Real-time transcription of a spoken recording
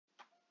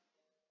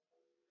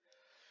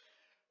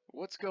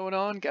What's going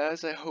on,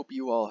 guys? I hope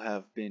you all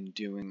have been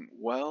doing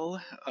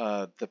well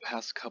the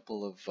past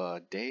couple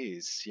of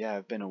days. Yeah,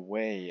 I've been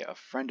away. A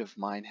friend of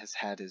mine has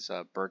had his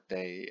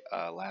birthday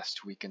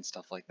last week and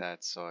stuff like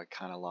that, so I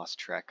kind of lost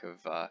track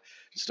of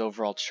just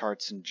overall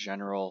charts in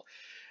general.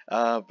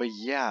 But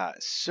yeah,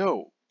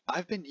 so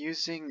I've been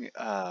using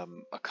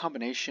a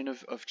combination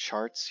of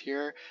charts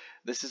here.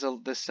 This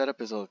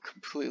setup is a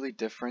completely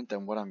different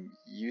than what I'm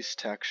used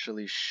to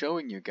actually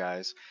showing you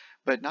guys.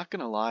 But not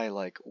gonna lie,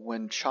 like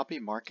when choppy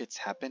markets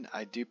happen,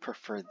 I do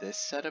prefer this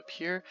setup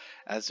here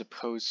as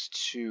opposed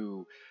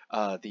to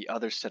the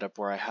other setup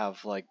where I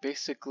have like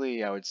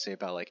basically I would say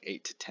about like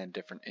 8 to 10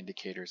 different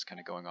indicators kind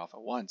of going off at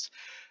once.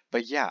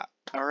 But yeah,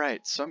 all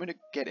right, so I'm going to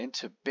get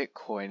into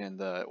Bitcoin in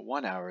the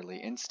 1 hourly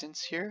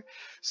instance here.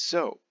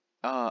 So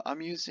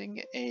I'm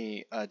using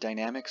a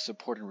dynamic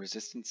support and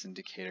resistance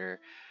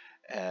indicator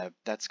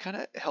that's kind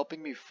of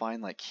helping me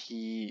find like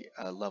key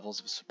levels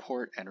of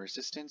support and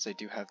resistance. I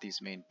do have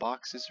these main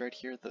boxes right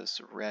here, this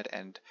red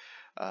and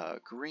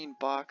green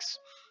box.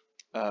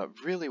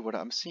 Really what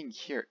I'm seeing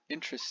here,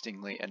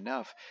 interestingly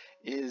enough,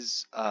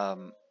 is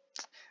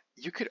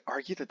you could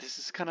argue that this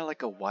is kind of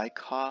like a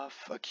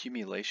Wyckoff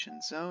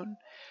accumulation zone.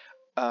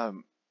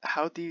 um,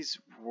 how these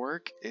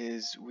work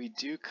is we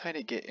do kind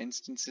of get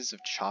instances of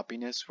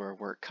choppiness where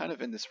we're kind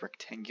of in this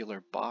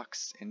rectangular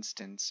box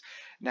instance.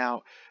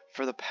 Now,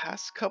 for the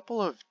past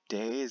couple of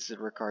days in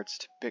regards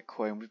to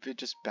Bitcoin, we've been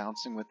just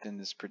bouncing within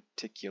this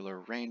particular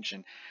range,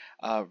 and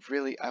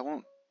really, I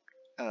won't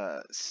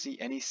see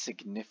any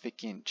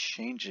significant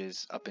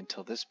changes up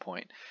until this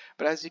point.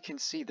 But as you can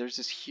see, there's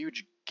this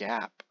huge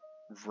gap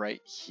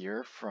right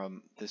here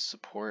from this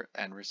support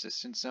and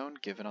resistance zone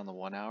given on the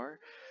 1 hour.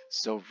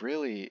 So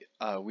really,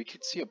 we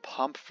could see a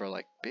pump for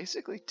like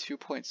basically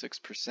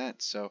 2.6%.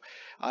 So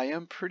I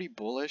am pretty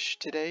bullish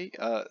today,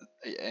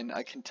 and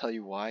I can tell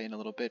you why in a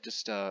little bit.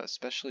 Just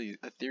especially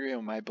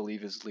Ethereum, I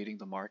believe, is leading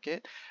the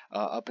market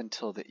up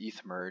until the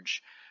ETH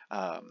merge.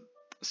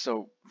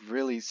 So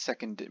really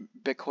second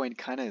Bitcoin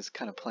kind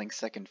of playing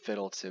second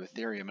fiddle to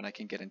Ethereum, and I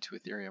can get into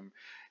Ethereum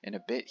in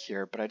a bit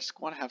here, but I just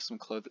want to have some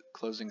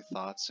closing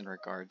thoughts in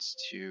regards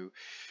to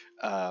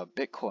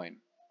Bitcoin.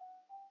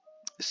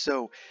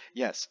 So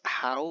yes,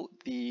 how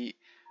the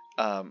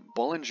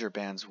Bollinger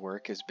Bands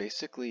work is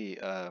basically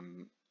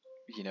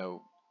you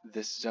know,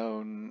 this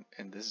zone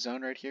and this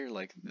zone right here,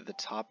 like the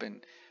top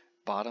and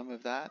bottom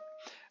of that.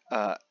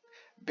 Uh,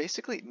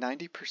 Basically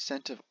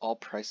 90% of all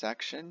price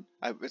action,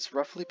 it's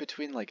roughly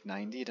between like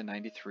 90 to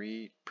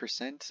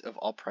 93% of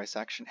all price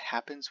action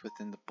happens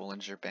within the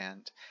Bollinger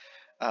Band.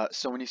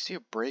 So when you see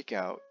a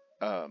breakout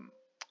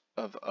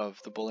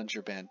of the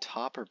Bollinger Band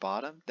top or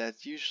bottom,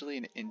 that's usually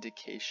an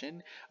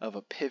indication of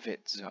a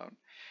pivot zone.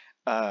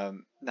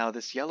 Now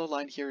this yellow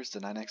line here is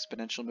the 9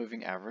 exponential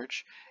moving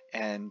average,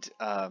 and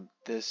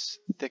this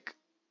thick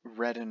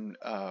red and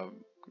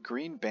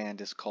green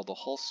band is called the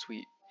whole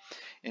sweep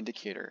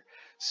indicator.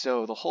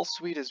 So the whole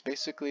suite is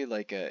basically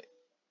like a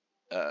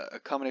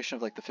combination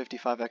of like the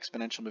 55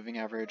 exponential moving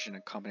average and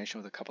a combination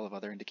with a couple of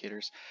other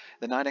indicators.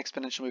 The 9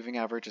 exponential moving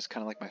average is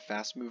kind of like my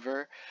fast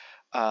mover.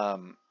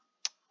 Um,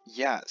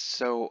 yeah,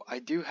 so I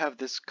do have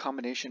this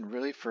combination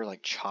really for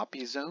like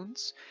choppy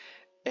zones.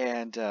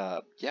 And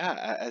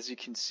yeah, as you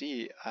can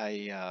see,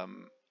 I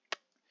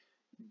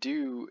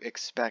do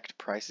expect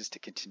prices to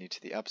continue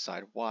to the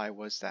upside. Why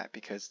was that?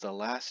 Because the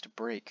last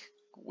break,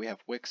 we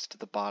have wicks to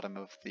the bottom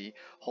of the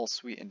whole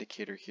suite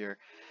indicator here,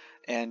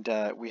 and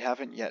we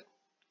haven't yet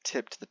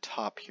tipped the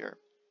top here.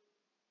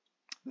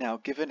 Now,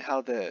 given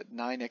how the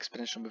 9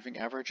 exponential moving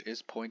average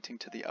is pointing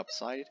to the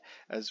upside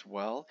as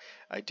well,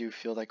 I do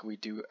feel like we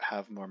do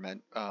have more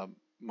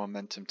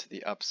momentum to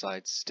the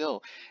upside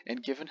still.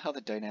 And given how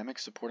the dynamic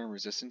support and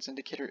resistance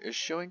indicator is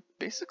showing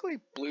basically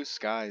blue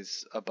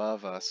skies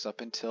above us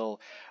up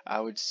until I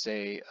would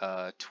say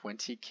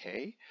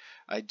 20K,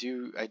 I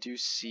do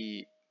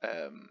see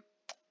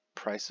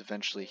price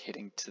eventually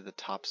hitting to the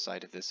top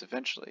side of this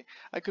eventually.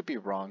 I could be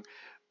wrong.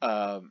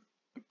 Um,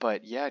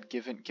 but yeah,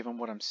 given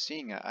what I'm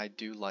seeing, I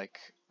do like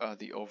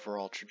the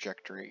overall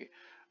trajectory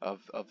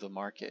of the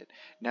market.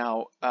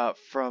 Now,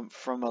 from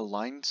a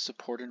line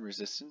support and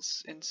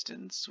resistance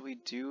instance, we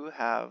do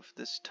have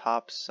this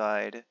top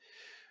side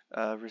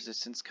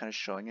resistance kind of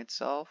showing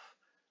itself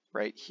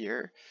right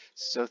here.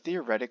 So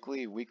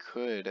theoretically, we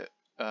could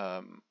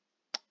um,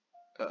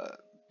 uh,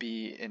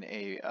 be in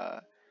a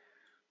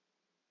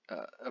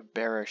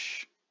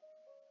bearish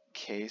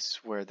case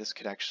where this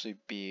could actually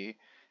be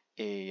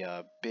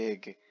a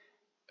big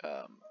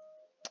um,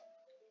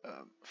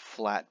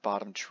 flat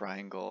bottom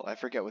triangle. I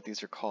forget what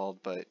these are called,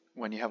 but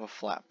when you have a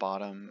flat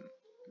bottom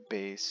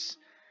base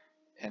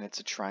and it's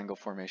a triangle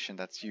formation,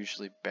 that's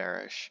usually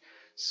bearish.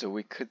 So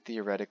we could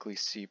theoretically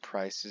see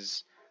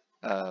prices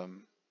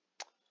um,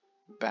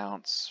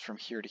 bounce from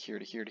here to here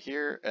to here to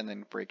here and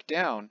then break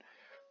down,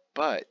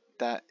 but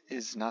that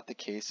is not the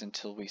case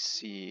until we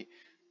see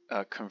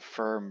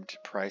confirmed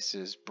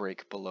prices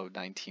break below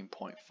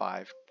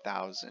 19.5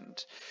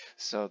 thousand.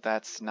 So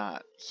that's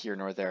not here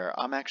nor there.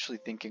 I'm actually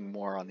thinking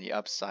more on the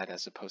upside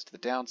as opposed to the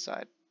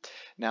downside.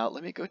 Now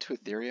let me go to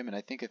Ethereum, and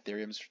I think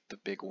Ethereum's the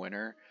big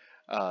winner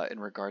in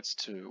regards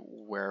to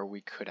where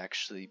we could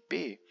actually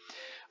be.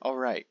 All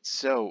right,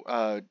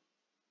 so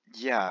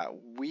yeah,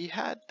 we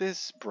had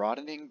this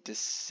broadening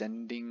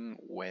descending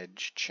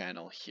wedge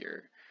channel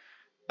here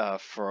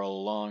for a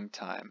long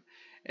time.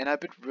 And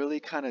I've been really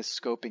kind of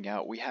scoping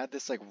out. We had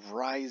this like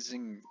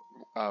rising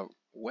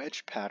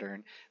wedge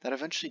pattern that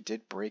eventually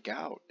did break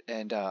out.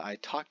 And I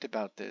talked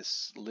about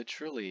this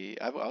literally,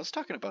 I was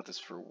talking about this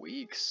for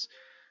weeks.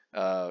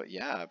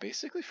 Yeah,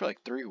 basically for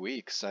like 3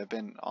 weeks, I've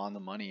been on the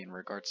money in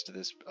regards to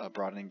this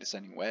broadening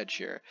descending wedge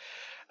here.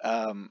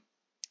 Um,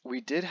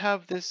 we did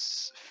have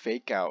this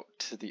fake out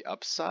to the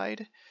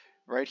upside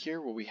right here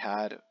where we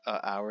had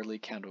hourly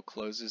candle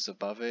closes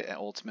above it and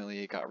ultimately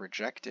it got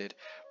rejected,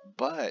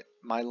 but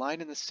my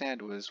line in the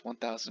sand was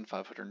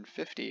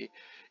 1,550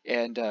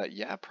 and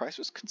yeah, price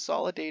was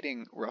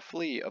consolidating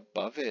roughly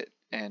above it,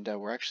 and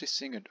we're actually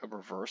seeing a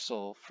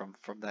reversal from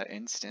that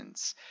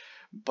instance.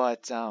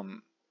 But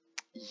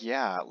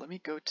yeah, let me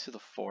go to the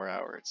 4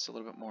 hour. It's a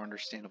little bit more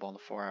understandable on the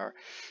 4 hour.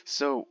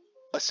 So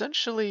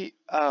essentially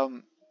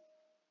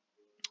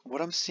what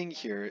I'm seeing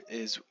here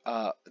is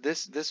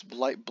this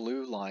light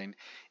blue line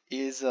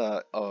is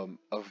a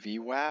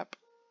VWAP,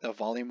 a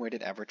volume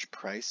weighted average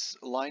price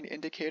line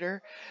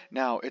indicator.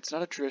 Now it's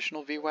not a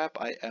traditional VWAP.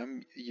 I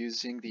am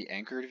using the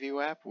anchored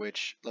VWAP,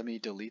 which let me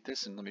delete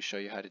this and let me show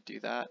you how to do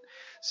that.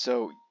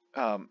 So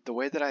the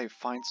way that I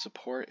find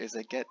support is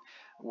I get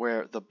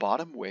where the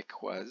bottom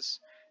wick was,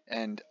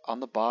 and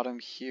on the bottom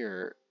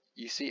here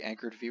you see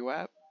anchored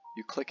VWAP.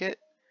 You click it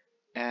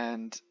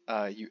and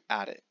you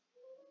add it,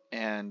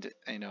 and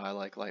you know I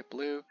like light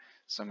blue,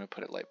 so I'm going to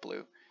put it light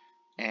blue,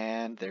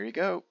 and there you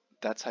go.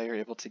 That's how you're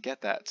able to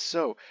get that.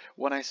 So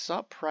when I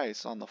saw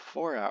price on the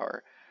 4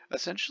 hour,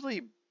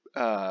 essentially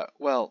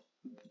well,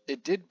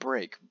 it did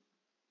break.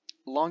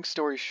 Long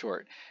story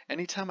short,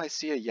 anytime I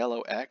see a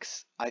yellow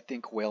X, I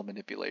think whale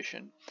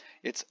manipulation.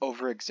 It's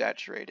over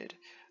exaggerated,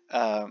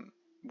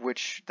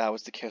 which that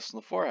was the case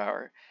on the 4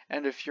 hour.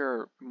 And if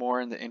you're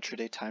more in the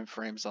intraday time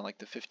frames on like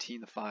the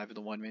 15, the 5, and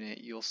the 1 minute,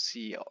 you'll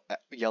see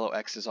yellow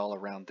X's all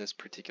around this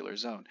particular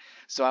zone.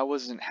 So I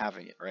wasn't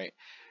having it, right?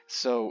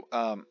 So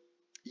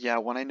yeah,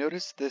 when I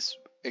noticed this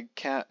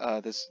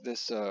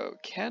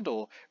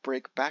candle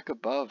break back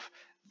above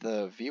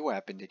the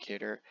VWAP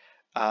indicator,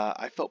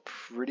 I felt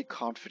pretty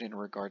confident in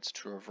regards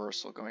to a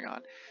reversal going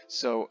on.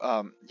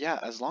 So yeah,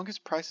 as long as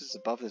price is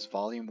above this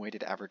volume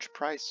weighted average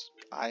price,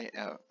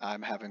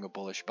 I'm having a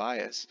bullish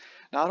bias.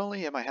 Not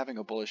only am I having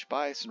a bullish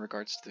bias in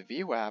regards to the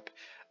VWAP,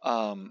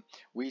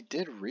 we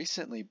did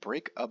recently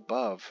break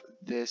above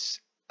this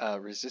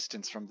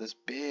resistance from this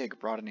big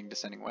broadening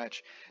descending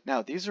wedge.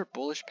 Now these are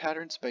bullish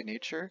patterns by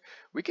nature.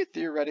 We could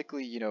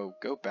theoretically, you know,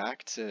 go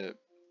back to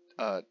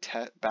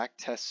back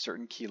test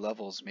certain key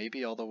levels,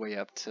 maybe all the way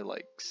up to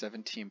like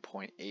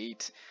 17.8,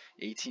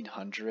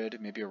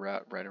 1800, maybe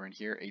around right around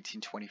here,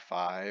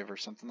 1825 or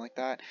something like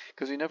that,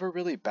 because we never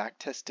really back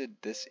tested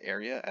this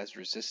area as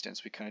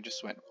resistance. We kind of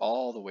just went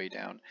all the way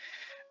down.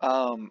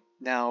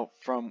 Now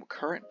from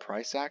current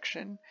price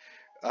action,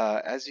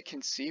 as you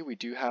can see, we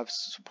do have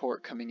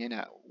support coming in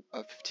at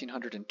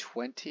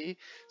 1520.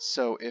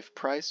 So if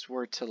price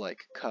were to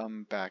like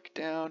come back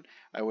down,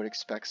 I would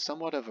expect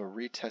somewhat of a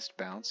retest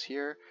bounce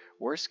here,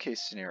 worst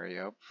case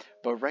scenario.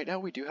 But right now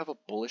we do have a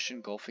bullish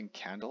engulfing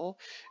candle,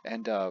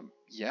 and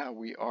yeah,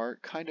 we are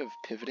kind of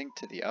pivoting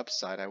to the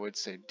upside, I would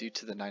say, due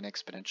to the 9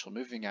 exponential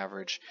moving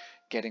average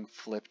getting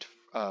flipped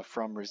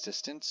from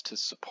resistance to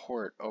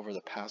support over the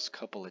past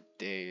couple of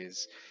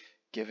days,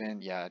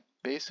 given, yeah,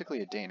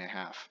 basically a day and a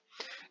half.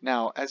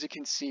 Now, as you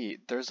can see,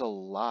 there's a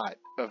lot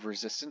of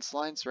resistance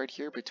lines right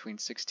here between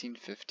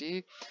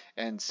 1650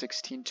 and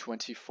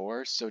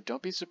 1624, so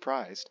don't be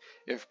surprised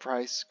if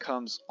price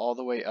comes all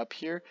the way up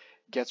here,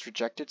 gets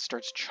rejected,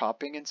 starts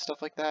chopping and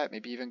stuff like that,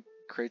 maybe even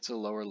creates a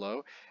lower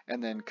low,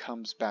 and then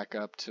comes back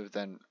up to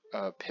then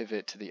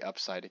pivot to the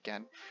upside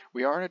again.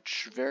 We are in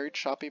a very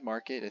choppy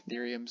market.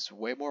 Ethereum's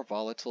way more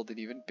volatile than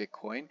even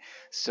Bitcoin.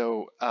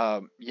 So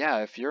yeah,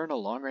 if you're in a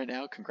long right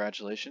now,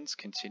 congratulations,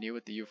 continue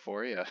with the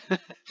euphoria.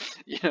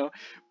 You know,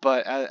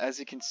 but as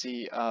you can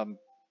see,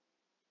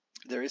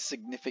 there is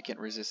significant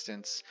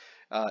resistance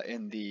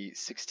in the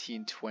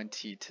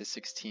 1620 to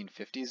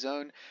 1650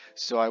 zone.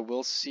 So I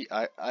will see,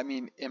 I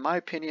mean, in my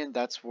opinion,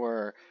 that's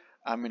where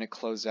I'm going to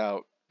close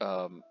out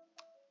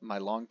my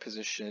long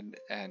position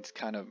and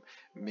kind of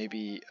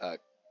maybe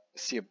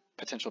see a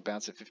potential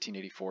bounce at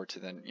 1584 to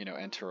then, you know,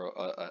 enter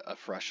a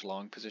fresh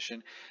long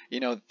position.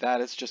 You know,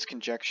 that is just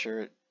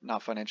conjecture,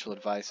 not financial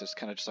advice. It's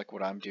kind of just like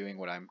what I'm doing,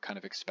 what I'm kind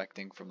of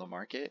expecting from the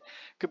market.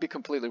 Could be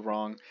completely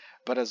wrong,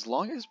 but as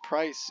long as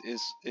price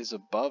is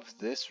above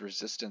this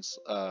resistance,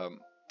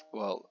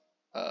 well,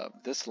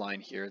 this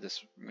line here,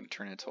 this, I'm going to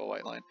turn it into a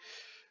white line.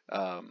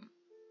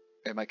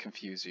 It might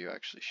confuse you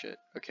actually. Shit.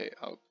 Okay.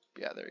 Oh,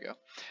 yeah, there you go.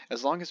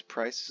 As long as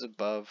price is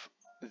above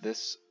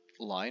this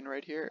line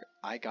right here,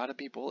 I gotta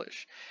be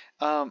bullish.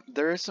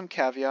 There is some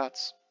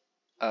caveats.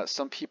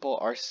 Some people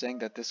are saying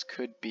that this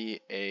could be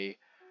a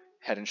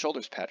head and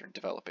shoulders pattern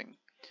developing.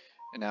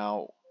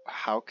 Now,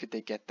 how could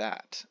they get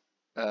that?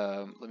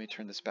 Let me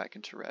turn this back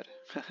into red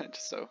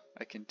just so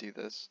I can do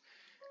this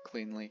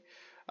cleanly.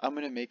 I'm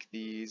gonna make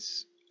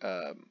these.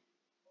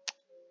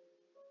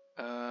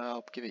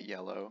 I'll give it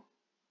yellow.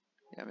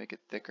 Yeah, make it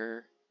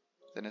thicker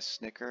than a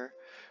Snicker.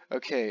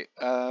 Okay.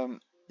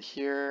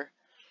 Here,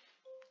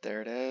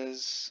 there it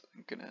is.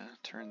 I'm gonna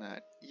turn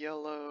that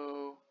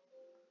yellow,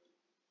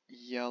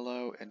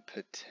 yellow, and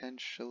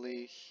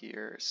potentially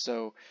here.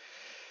 So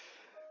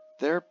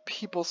there are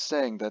people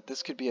saying that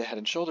this could be a Head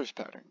and Shoulders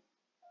pattern.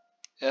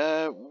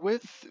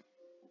 With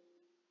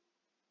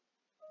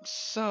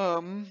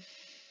some,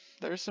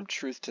 there's some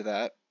truth to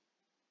that.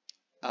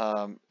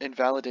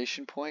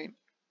 Invalidation point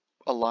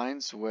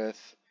aligns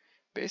with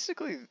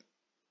basically,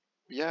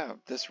 yeah,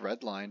 this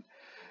red line.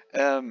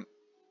 Um,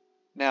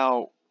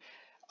 Now,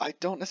 I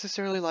don't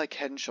necessarily like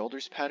Head and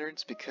Shoulders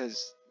patterns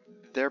because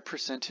their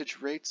percentage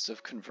rates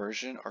of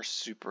conversion are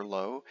super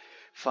low.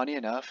 Funny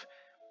enough,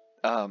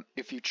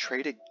 if you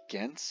trade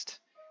against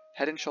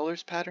Head and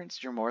Shoulders patterns,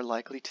 you're more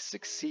likely to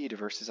succeed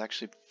versus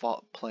actually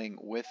playing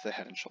with the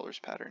Head and Shoulders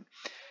pattern.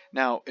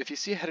 Now, if you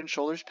see a Head and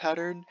Shoulders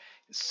pattern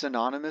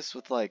synonymous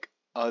with like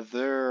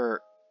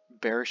other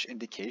bearish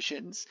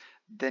indications,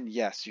 then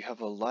yes, you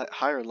have a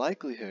higher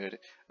likelihood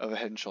of a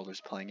Head and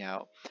Shoulders playing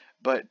out.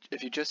 But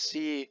if you just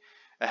see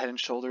a Head and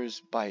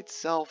Shoulders by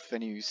itself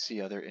and you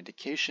see other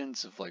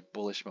indications of like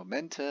bullish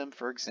momentum,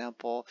 for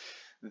example,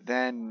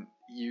 then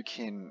you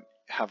can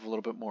have a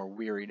little bit more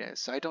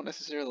weariness. I don't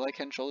necessarily like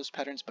Head and Shoulders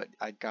patterns, but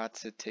I got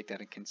to take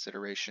that in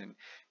consideration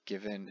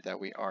given that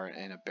we are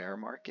in a bear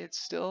market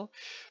still.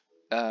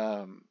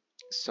 Um,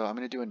 so I'm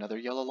going to do another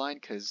yellow line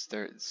because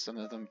some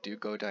of them do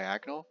go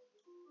diagonal.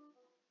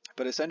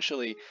 But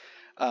essentially,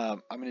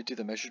 I'm going to do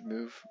the measured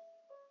move.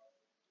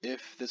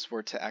 If this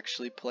were to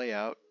actually play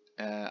out,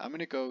 I'm going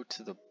to go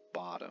to the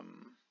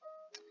bottom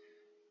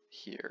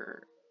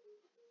here,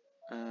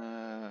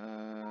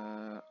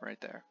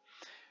 right there.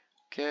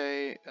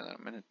 Okay, and then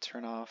I'm going to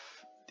turn off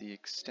the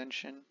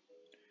extension,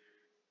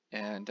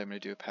 and I'm going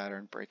to do a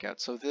pattern breakout.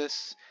 So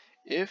this,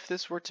 if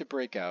this were to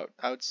break out,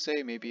 I would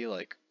say maybe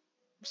like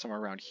somewhere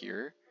around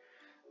here,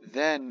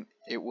 then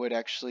it would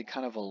actually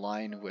kind of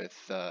align with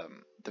the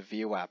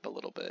VWAP a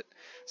little bit.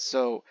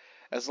 So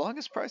as long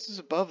as price is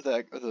above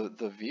the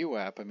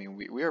VWAP, I mean,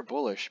 we are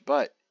bullish.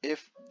 But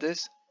if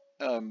this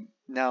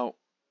now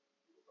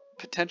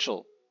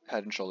potential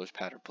Head and Shoulders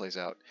pattern plays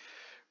out,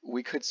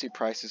 we could see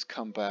prices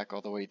come back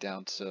all the way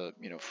down to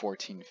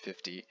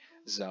 1450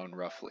 zone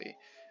roughly.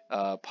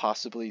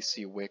 Possibly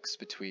see wicks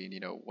between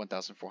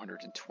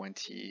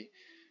 1420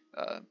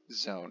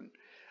 zone.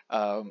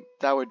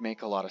 That would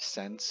make a lot of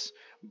sense,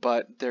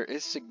 but there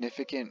is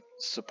significant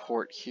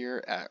support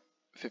here at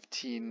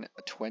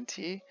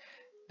 1520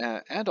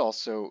 and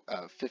also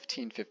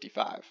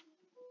 1555.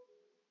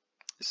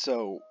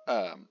 So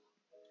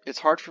it's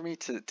hard for me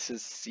to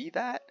see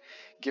that,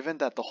 given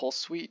that the whole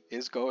suite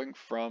is going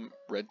from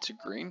red to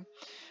green.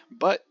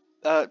 But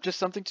just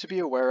something to be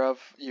aware of.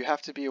 You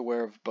have to be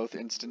aware of both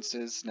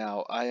instances.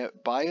 Now, my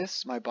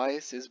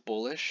bias is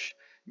bullish,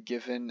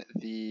 given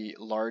the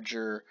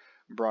larger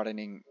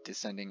broadening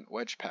descending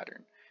wedge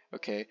pattern.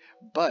 Okay,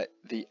 but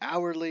the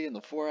hourly and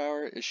the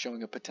 4-hour is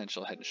showing a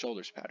potential Head and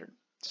Shoulders pattern.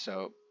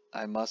 So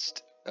I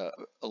must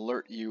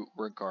alert you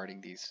regarding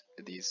these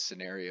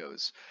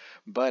scenarios.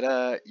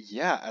 But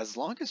yeah, as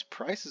long as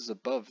price is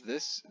above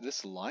this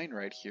line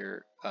right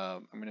here,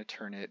 I'm gonna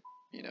turn it,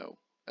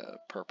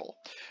 purple,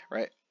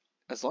 right?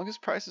 As long as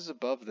price is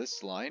above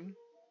this line,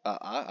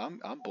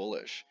 I'm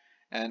bullish,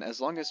 and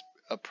as long as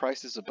a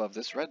price is above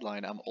this red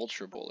line, I'm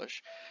ultra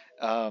bullish.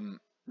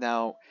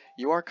 Now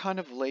you are kind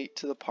of late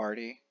to the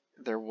party.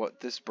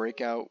 This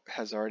breakout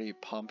has already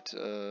pumped,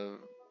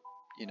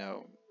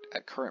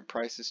 at current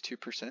price is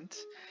 2%.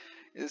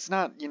 It's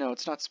not,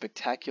 it's not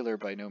spectacular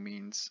by no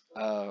means.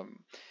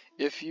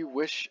 If you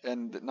wish,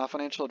 and not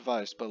financial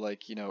advice, but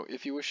like,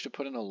 if you wish to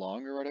put in a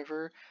long or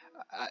whatever,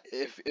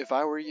 if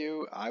I were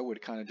you, I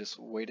would kind of just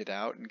wait it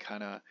out and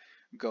kind of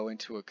go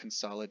into a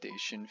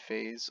consolidation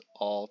phase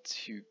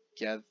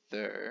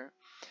altogether.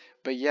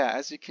 But yeah,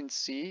 as you can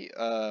see,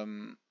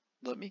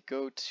 let me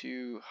go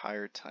to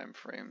higher time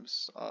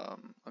frames.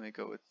 Let me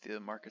go with the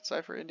market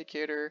cipher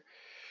indicator.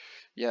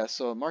 Yeah,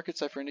 so a market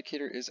cipher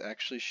indicator is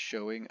actually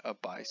showing a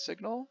buy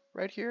signal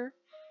right here.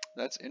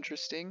 That's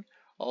interesting.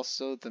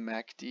 Also, the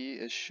MACD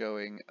is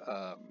showing,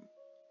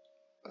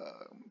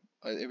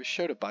 it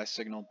showed a buy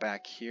signal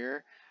back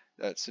here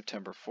at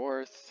September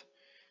 4th,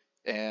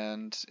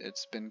 and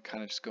it's been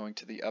kind of just going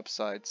to the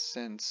upside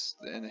since,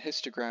 and the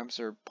histograms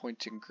are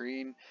pointing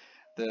green.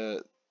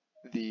 The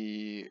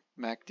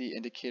MACD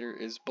indicator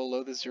is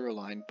below the zero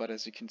line, but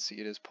as you can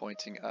see, it is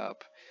pointing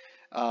up.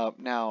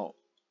 Now,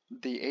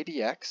 the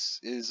ADX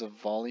is a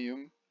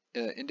volume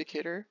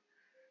indicator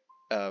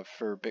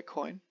for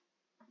Bitcoin.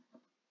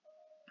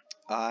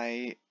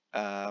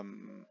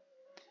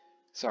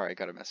 Sorry, I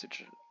got a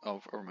message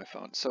over my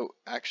phone. So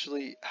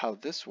actually, how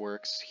this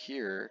works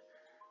here,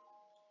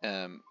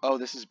 oh,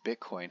 this is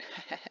Bitcoin.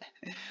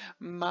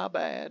 My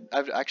bad.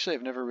 I've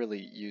never really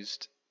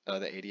used the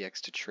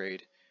ADX to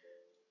trade.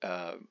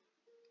 uh,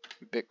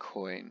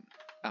 Bitcoin.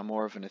 I'm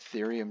more of an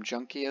Ethereum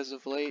junkie as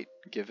of late,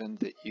 given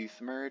the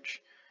ETH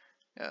merge.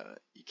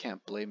 You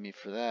can't blame me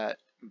for that.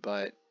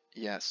 But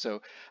yeah,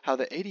 so how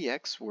the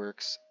ADX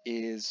works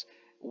is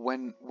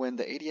when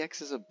the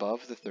ADX is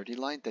above the 30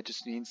 line, that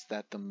just means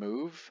that the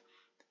move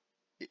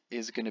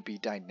is going to be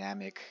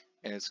dynamic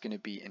and it's going to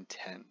be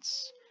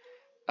intense.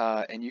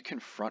 And you can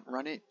front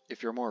run it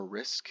if you're more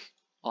risk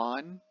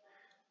on.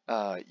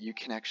 You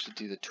can actually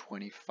do the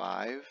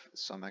 25.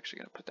 So I'm actually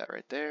going to put that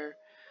right there.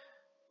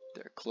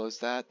 There, close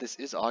that. This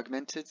is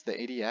augmented. The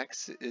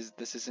ADX is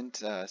this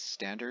isn't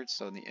standard.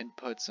 So in the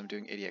inputs, I'm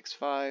doing ADX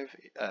 5,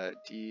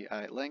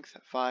 DI length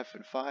 5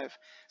 and 5.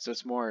 So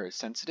it's more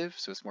sensitive.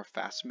 So it's more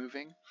fast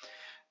moving.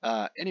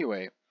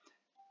 Anyway,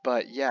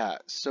 but yeah.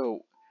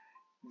 So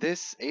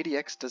this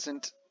ADX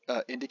doesn't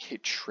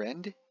indicate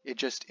trend, it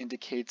just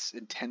indicates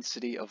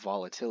intensity of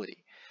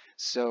volatility.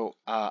 So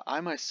I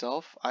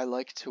myself, I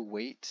like to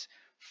wait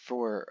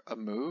for a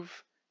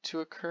move to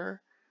occur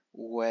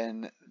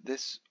when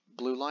this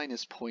blue line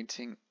is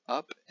pointing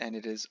up and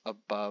it is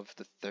above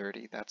the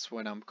 30. That's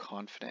when I'm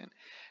confident.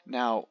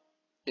 Now,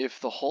 if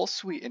the whole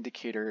suite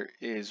indicator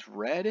is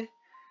red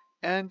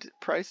and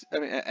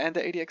and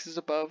the ADX is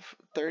above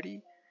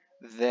 30,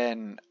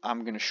 then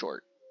I'm gonna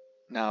short.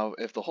 Now,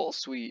 if the whole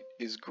suite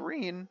is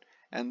green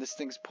and this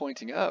thing's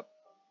pointing up,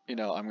 I'm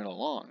going to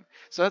long.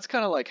 So that's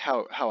kind of like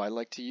how I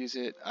like to use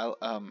it.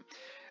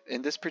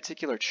 In this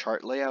particular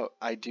chart layout,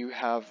 I do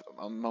have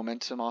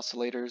momentum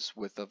oscillators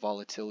with a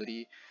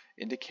volatility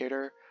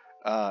indicator.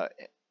 Uh,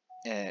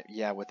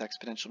 yeah, with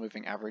exponential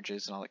moving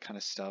averages and all that kind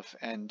of stuff.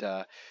 And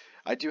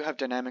I do have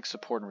dynamic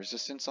support and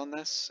resistance on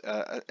this.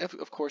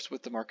 Of course,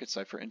 with the market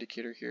cipher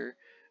indicator here.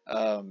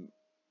 Um,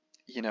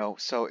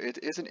 so it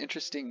is an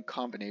interesting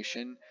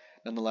combination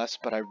nonetheless,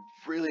 but I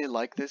really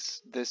like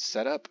this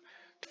setup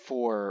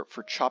for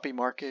choppy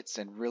markets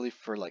and really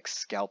for like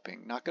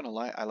scalping. Not gonna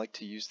lie, I like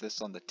to use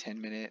this on the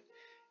 10-minute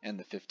and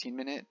the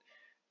 15-minute.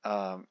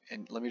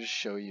 And let me just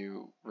show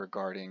you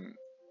regarding,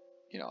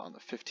 on the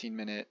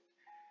 15-minute,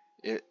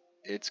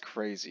 it's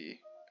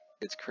crazy.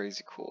 It's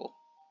crazy cool.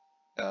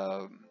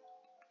 Um,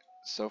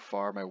 so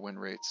far my win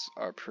rates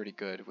are pretty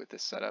good with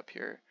this setup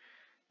here.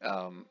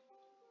 Um,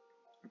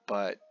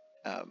 but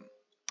um,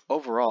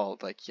 overall,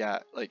 like, yeah,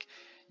 like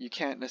you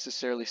can't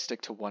necessarily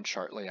stick to one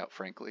chart layout,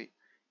 frankly.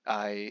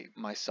 I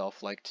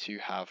myself like to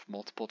have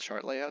multiple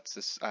chart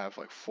layouts. I have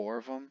like 4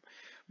 of them.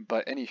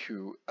 But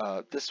anywho,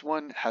 this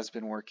one has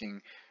been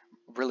working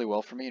really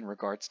well for me in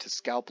regards to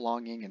scalp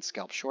longing and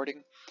scalp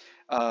shorting.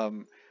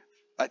 Um,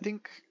 I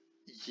think,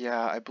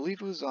 yeah, I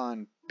believe it was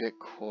on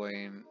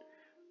Bitcoin.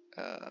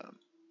 Uh,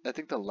 I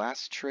think the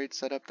last trade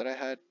setup that I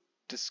had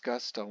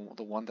discussed on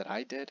the one that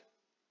I did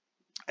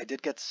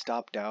get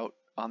stopped out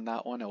on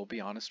that one. I will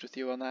be honest with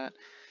you on that.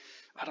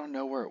 I don't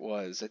know where it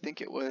was. I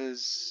think it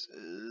was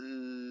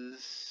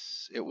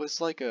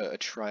like a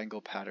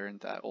triangle pattern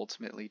that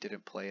ultimately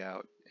didn't play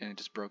out and it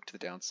just broke to the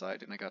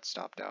downside and I got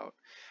stopped out.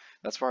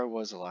 That's where I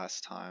was the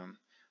last time.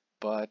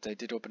 But I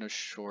did open a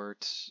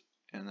short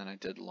and then I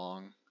did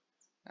long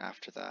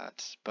after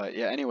that. But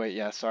yeah, anyway,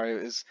 yeah, sorry,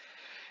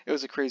 it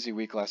was a crazy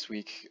week last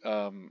week.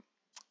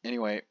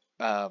 Anyway,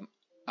 I'm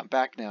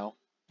back now.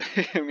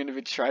 I'm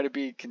gonna try to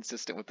be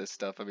consistent with this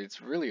stuff. I mean,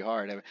 it's really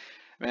hard.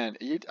 Man,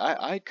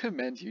 I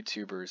commend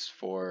YouTubers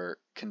for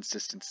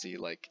consistency,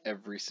 like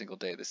every single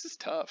day. This is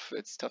tough.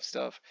 It's tough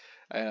stuff,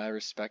 and I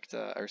respect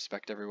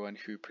everyone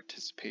who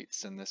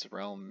participates in this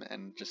realm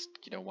and just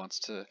wants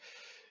to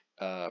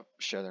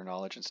share their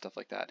knowledge and stuff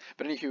like that.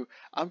 But anywho,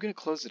 I'm gonna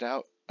close it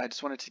out. I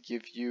just wanted to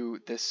give you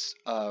this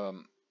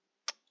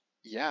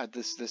yeah,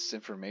 this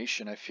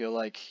information. I feel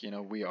like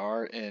we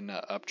are in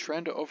an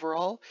uptrend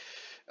overall.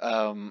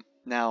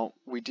 Now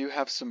we do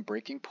have some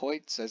breaking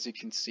points, as you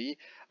can see.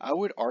 I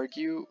would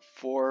argue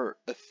for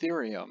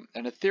Ethereum,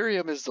 and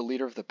Ethereum is the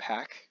leader of the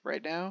pack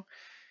right now.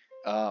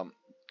 Um,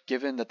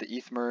 Given that the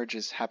ETH merge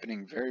is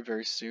happening very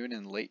very soon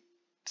in late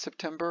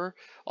September.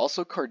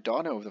 Also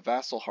Cardano, the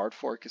Vassal hard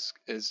fork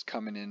is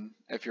coming in.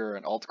 If you're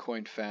an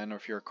altcoin fan or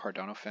if you're a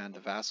Cardano fan, the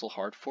Vassal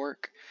hard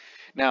fork.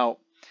 Now,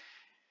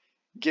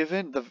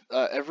 given the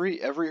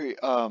every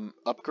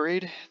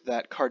upgrade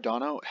that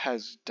Cardano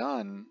has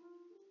done,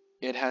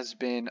 it has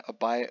been a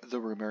buy the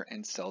rumor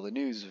and sell the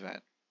news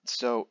event.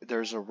 So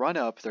there's a run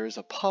up, there's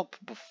a pump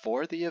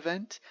before the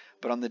event,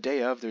 but on the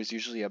day of, there's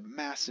usually a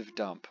massive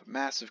dump,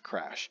 massive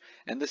crash.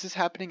 And this is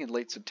happening in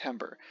late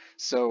September.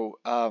 So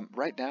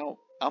right now,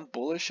 I'm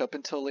bullish up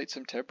until late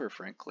September,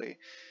 frankly,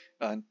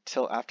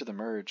 until after the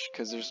merge,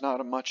 because there's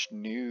not much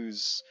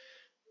news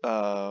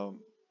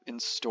um, in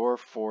store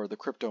for the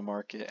crypto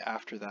market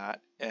after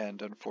that,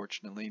 and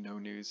unfortunately, no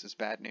news is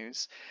bad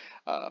news.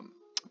 Um,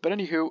 but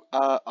anywho,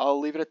 I'll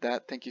leave it at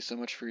that. Thank you so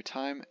much for your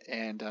time,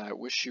 and I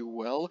wish you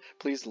well.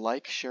 Please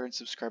like, share, and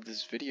subscribe to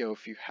this video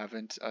if you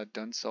haven't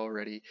done so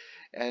already.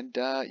 And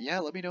yeah,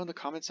 let me know in the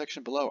comment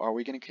section below. Are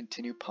we going to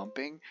continue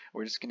pumping?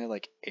 We're just going to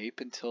like ape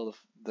until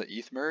the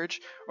ETH merge,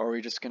 or are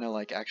we just going to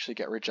like actually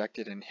get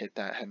rejected and hit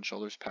that head and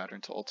shoulders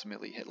pattern to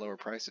ultimately hit lower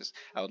prices?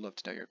 I would love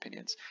to know your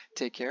opinions.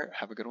 Take care.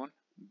 Have a good one.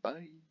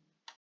 Bye.